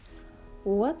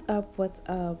What's up,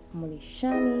 Mulishani,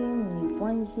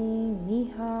 Mulibwanji,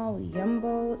 Nihao,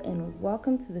 Yumbo, and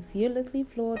welcome to the Fearlessly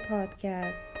Flawed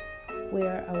Podcast,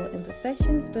 where our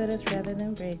imperfections build us rather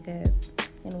than break us,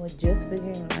 and we're just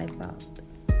figuring life out.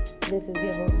 This is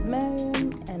your host,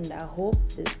 Mariam, and I hope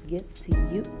this gets to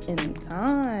you in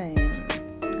time.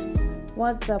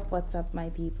 What's up, my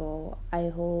people? I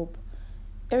hope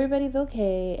everybody's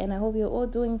okay, and I hope you're all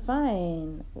doing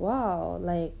fine. Wow,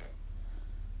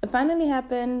 it finally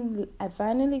happened. I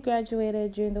finally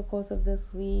graduated during the course of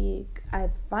this week.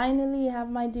 I finally have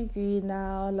my degree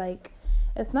now.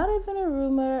 It's not even a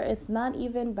rumor. It's not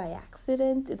even by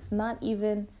accident. It's not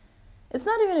even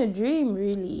a dream,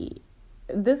 really.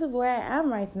 This is where I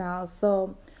am right now.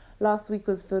 So last week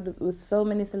was filled with so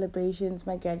many celebrations.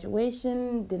 My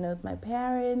graduation, dinner with my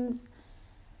parents.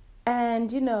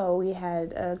 And, we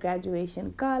had a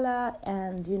graduation gala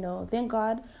and, thank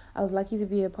God I was lucky to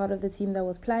be a part of the team that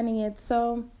was planning it.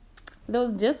 So there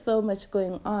was just so much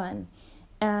going on.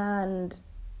 And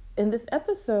in this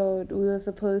episode, we were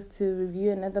supposed to review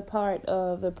another part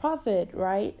of The Prophet,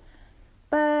 right?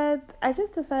 But I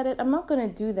just decided I'm not going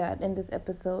to do that in this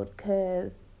episode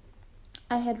because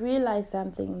I had realized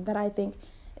something that I think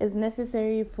is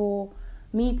necessary for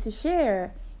me to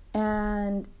share.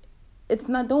 And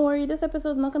don't worry, this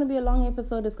episode is not going to be a long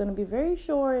episode. It's going to be very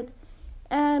short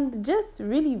and just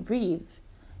really brief.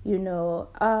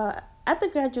 At the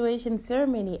graduation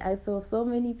ceremony, I saw so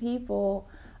many people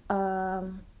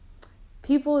that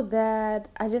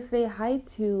I just say hi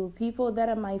to, people that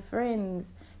are my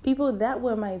friends, people that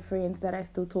were my friends that I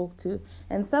still talk to.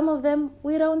 And some of them,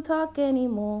 we don't talk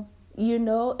anymore.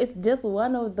 It's just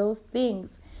one of those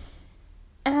things.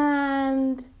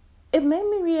 And it made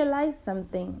me realize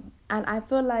something. And I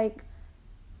feel like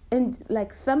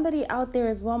somebody out there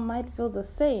as well might feel the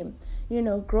same.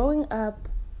 Growing up,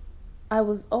 I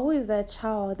was always that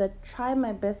child that tried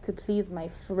my best to please my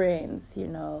friends,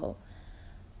 It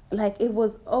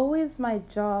was always my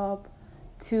job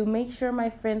to make sure my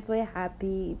friends were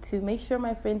happy, to make sure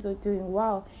my friends were doing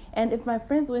well. And if my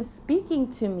friends weren't speaking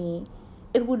to me,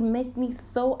 it would make me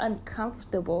so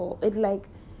uncomfortable.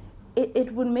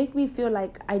 It would make me feel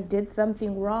like I did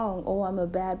something wrong or I'm a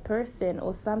bad person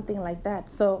or something like that.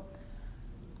 So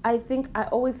I think I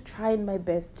always tried my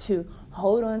best to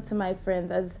hold on to my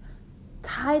friends as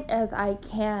tight as I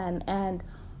can and,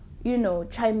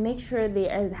 try and make sure they're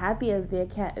as happy as they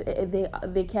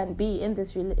can be in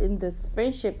this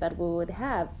friendship that we would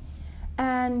have.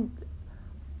 And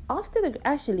not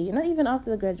even after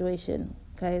the graduation,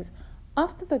 guys,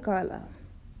 after the gala,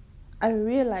 I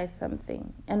realized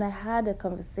something and I had a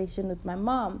conversation with my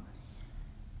mom.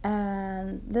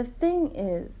 And the thing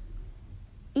is,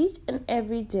 each and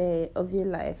every day of your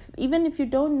life, even if you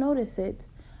don't notice it,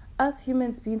 us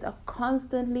human beings are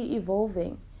constantly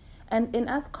evolving. And in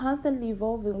us constantly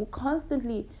evolving, we're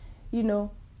constantly,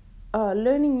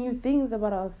 learning new things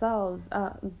about ourselves,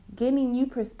 gaining new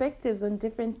perspectives on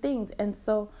different things. And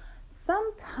so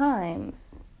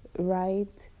sometimes,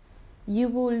 right, you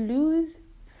will lose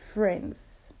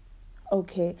friends,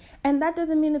 okay? And that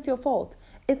doesn't mean it's your fault.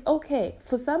 It's okay.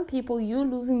 For some people, you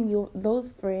losing those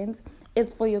friends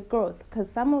is for your growth because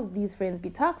some of these friends be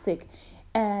toxic.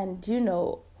 And,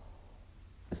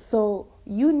 so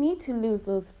you need to lose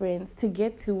those friends to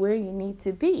get to where you need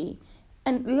to be.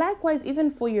 And likewise, even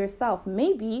for yourself,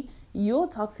 maybe you're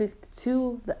toxic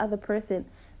to the other person.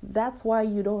 That's why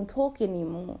you don't talk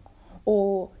anymore.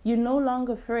 Or you're no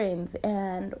longer friends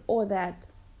and all that.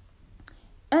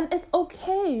 And it's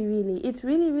okay, really. It's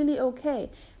really, really okay.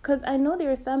 Because I know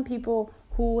there are some people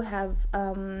who have,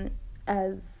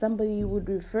 as somebody would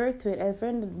refer to it, a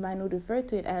friend of mine would refer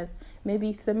to it as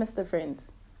maybe semester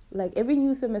friends. Like every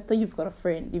new semester, you've got a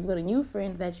friend. You've got a new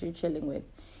friend that you're chilling with.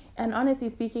 And honestly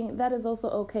speaking, that is also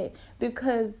okay.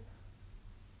 Because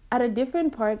at a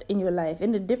different part in your life,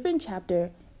 in a different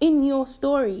chapter, in your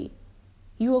story,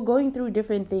 you are going through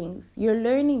different things. You're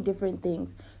learning different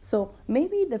things. So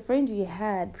maybe the friend you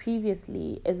had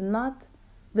previously is not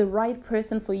the right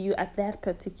person for you at that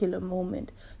particular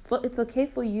moment. So it's okay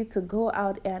for you to go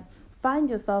out and find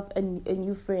yourself a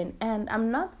new friend. And I'm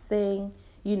not saying,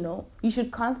 you should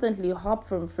constantly hop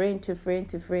from friend to friend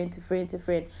to friend to friend to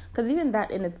friend. Because even that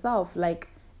in itself,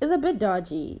 is a bit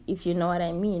dodgy, if you know what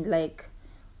I mean.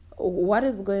 What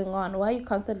is going on? Why are you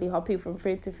constantly hopping from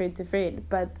friend to friend to friend?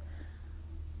 But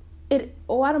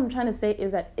what I'm trying to say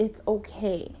is that it's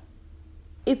okay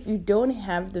if you don't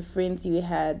have the friends you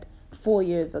had 4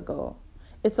 years ago.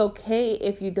 It's okay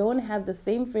if you don't have the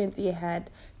same friends you had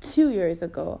 2 years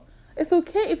ago. It's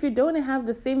okay if you don't have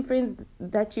the same friends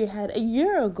that you had a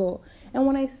year ago. And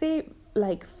when I say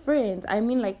like friends, I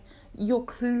mean like your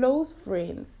close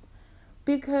friends.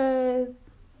 Because,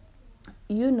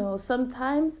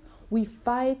 sometimes we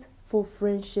fight for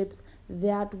friendships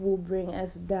that will bring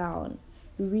us down.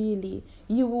 Really,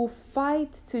 you will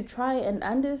fight to try and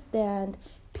understand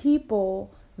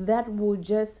people that will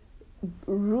just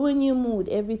ruin your mood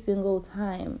every single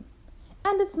time.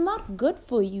 And it's not good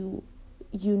for you,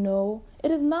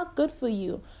 It is not good for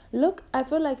you. Look, I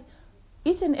feel like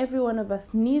each and every one of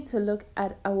us need to look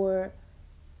at our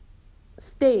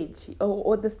stage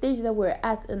or the stage that we're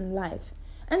at in life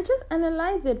and just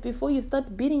analyze it before you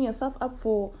start beating yourself up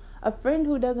for a friend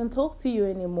who doesn't talk to you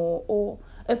anymore, or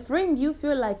a friend you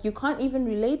feel like you can't even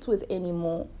relate with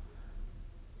anymore.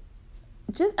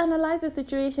 Just analyze the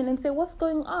situation and say, what's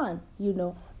going on?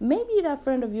 Maybe that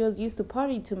friend of yours used to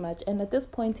party too much, and at this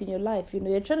point in your life,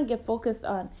 you're trying to get focused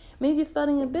on maybe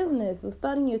starting a business or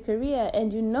starting your career,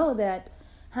 and you know that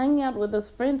hanging out with this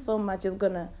friend so much is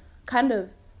gonna kind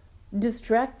of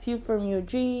distract you from your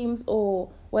dreams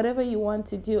or whatever you want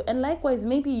to do. And likewise,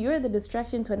 maybe you're the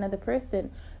distraction to another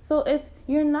person. So if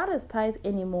you're not as tight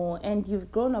anymore and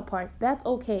you've grown apart, that's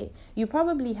okay. You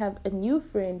probably have a new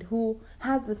friend who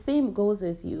has the same goals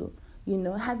as you,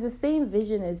 has the same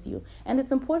vision as you. And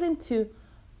it's important to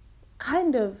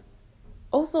kind of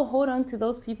also hold on to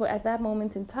those people at that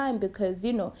moment in time, because,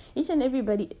 each and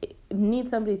everybody needs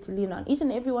somebody to lean on. Each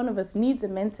and every one of us needs a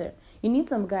mentor. You need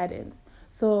some guidance.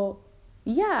 So,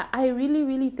 yeah, I really,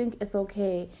 really think it's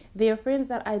okay. There are friends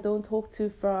that I don't talk to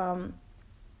from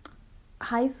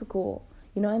high school,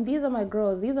 and these are my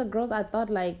girls. These are girls I thought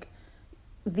like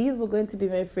these were going to be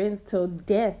my friends till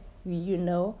death,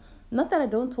 Not that I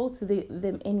don't talk to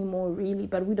them anymore, really,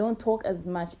 but we don't talk as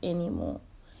much anymore.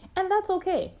 And that's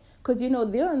okay, because,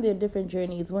 they're on their different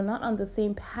journeys. We're not on the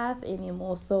same path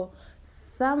anymore. So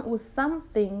with some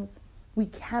things, we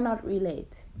cannot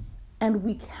relate. And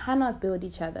we cannot build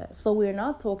each other. So we're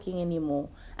not talking anymore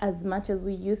as much as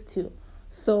we used to.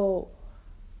 So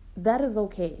that is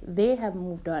okay. They have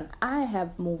moved on. I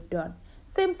have moved on.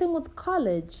 Same thing with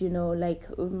college, like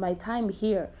my time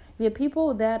here. There are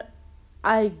people that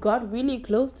I got really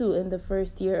close to in the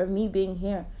first year of me being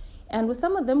here. And with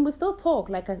some of them, we still talk,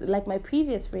 like my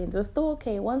previous friends. We're still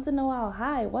okay. Once in a while,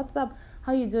 hi, what's up?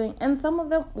 How you doing? And some of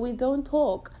them, we don't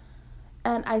talk.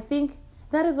 And I think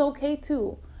that is okay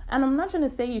too. And I'm not trying to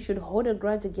say you should hold a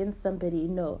grudge against somebody,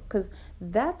 no, because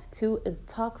that too is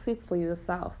toxic for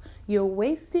yourself. You're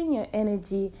wasting your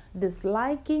energy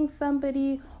disliking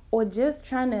somebody or just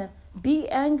trying to be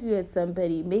angry at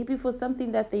somebody, maybe for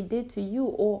something that they did to you,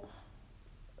 or,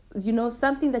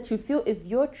 something that you feel is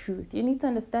your truth. You need to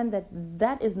understand that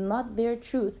that is not their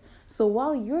truth. So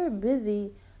while you're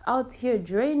busy out here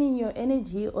draining your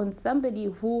energy on somebody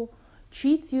who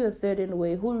treats you a certain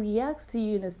way, who reacts to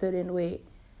you in a certain way,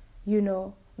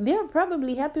 they're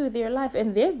probably happy with their life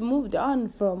and they've moved on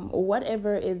from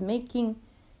whatever is making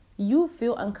you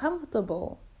feel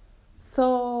uncomfortable.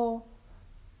 So,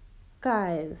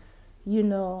 guys,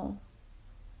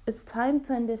 it's time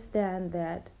to understand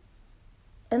that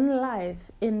in life,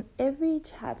 in every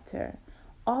chapter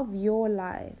of your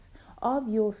life, of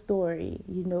your story,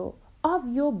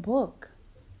 of your book,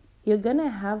 you're going to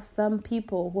have some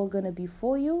people who are going to be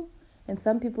for you and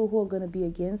some people who are going to be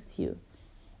against you.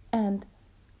 And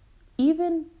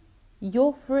even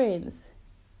your friends,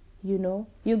 you're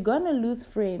going to lose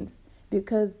friends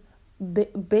because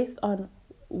based on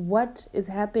what is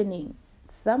happening.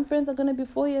 Some friends are going to be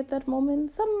for you at that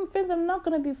moment. Some friends are not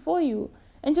going to be for you.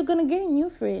 And you're going to gain new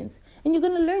friends. And you're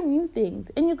going to learn new things.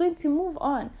 And you're going to move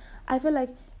on. I feel like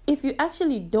if you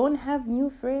actually don't have new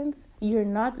friends, you're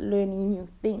not learning new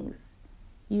things,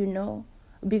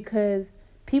 because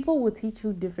people will teach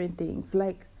you different things.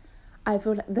 Like, I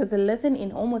feel like there's a lesson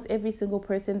in almost every single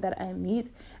person that I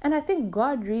meet. And I thank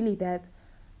God really that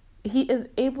He is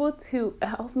able to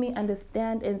help me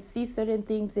understand and see certain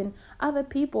things in other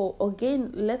people or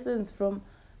gain lessons from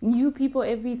new people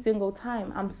every single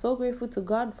time. I'm so grateful to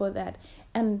God for that.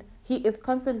 And He is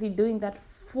constantly doing that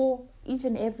for each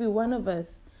and every one of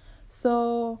us.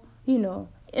 So,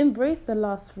 embrace the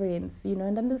lost friends,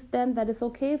 and understand that it's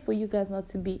okay for you guys not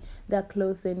to be that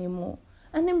close anymore.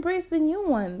 And embrace the new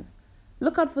ones.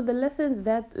 Look out for the lessons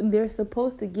that they're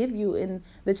supposed to give you in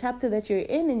the chapter that you're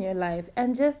in your life.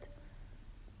 And just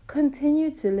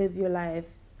continue to live your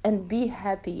life and be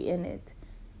happy in it.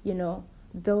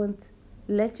 Don't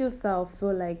let yourself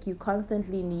feel like you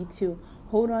constantly need to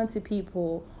hold on to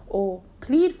people or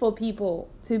plead for people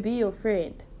to be your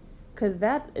friend. Because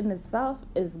that in itself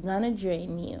is going to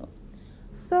drain you.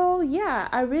 So, yeah,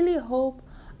 I really hope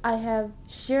I have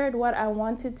shared what I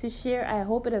wanted to share. I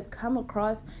hope it has come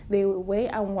across the way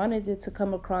I wanted it to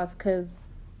come across, because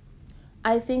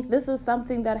I think this is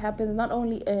something that happens not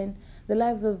only in the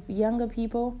lives of younger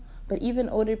people, but even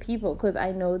older people, because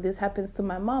I know this happens to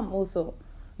my mom also,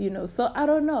 So I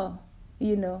don't know,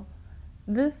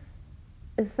 This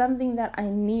is something that I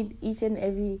need each and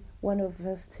every one of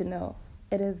us to know.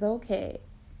 It is okay.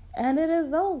 And it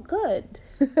is all good.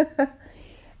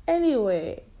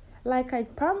 Anyway, like I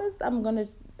promised, I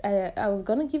was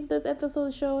gonna keep this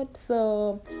episode short.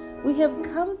 So we have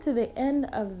come to the end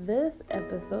of this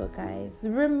episode, guys.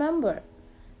 Remember,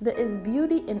 there is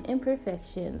beauty in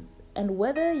imperfections. And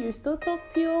whether you still talk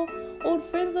to your old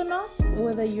friends or not,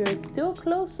 whether you're still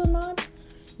close or not,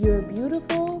 you're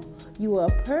beautiful, you are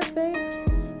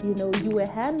perfect, you were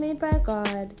handmade by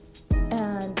God,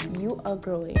 and you are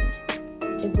growing.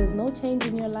 If there's no change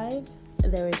in your life,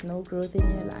 there is no growth in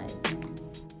your life.